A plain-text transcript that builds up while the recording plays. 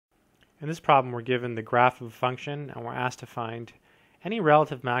In this problem, we're given the graph of a function, and we're asked to find any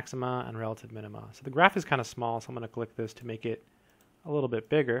relative maxima and relative minima. So the graph is kind of small, so I'm going to click this to make it a little bit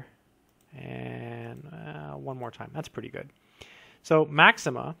bigger. And one more time. That's pretty good. So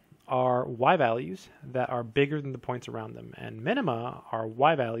maxima are y values that are bigger than the points around them, and minima are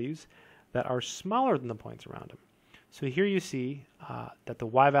y values that are smaller than the points around them. So here you see that the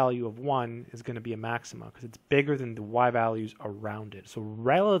y value of 1 is going to be a maxima because it's bigger than the y values around it. So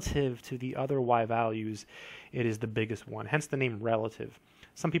relative to the other y values, it is the biggest one, hence the name relative.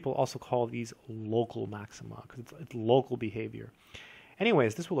 Some people also call these local maxima because it's local behavior.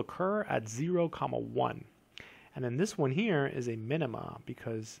 Anyways, this will occur at 0, 1. And then this one here is a minima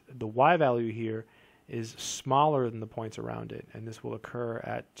because the y value here is smaller than the points around it. And this will occur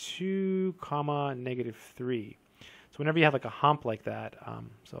at 2, -3. So whenever you have like a hump like that,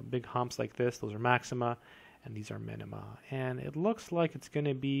 so big humps like this, those are maxima, and these are minima. And it looks like it's going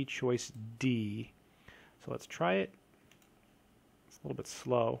to be choice D. So let's try it. It's a little bit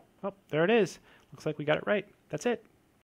slow. Oh, there it is. Looks like we got it right. That's it.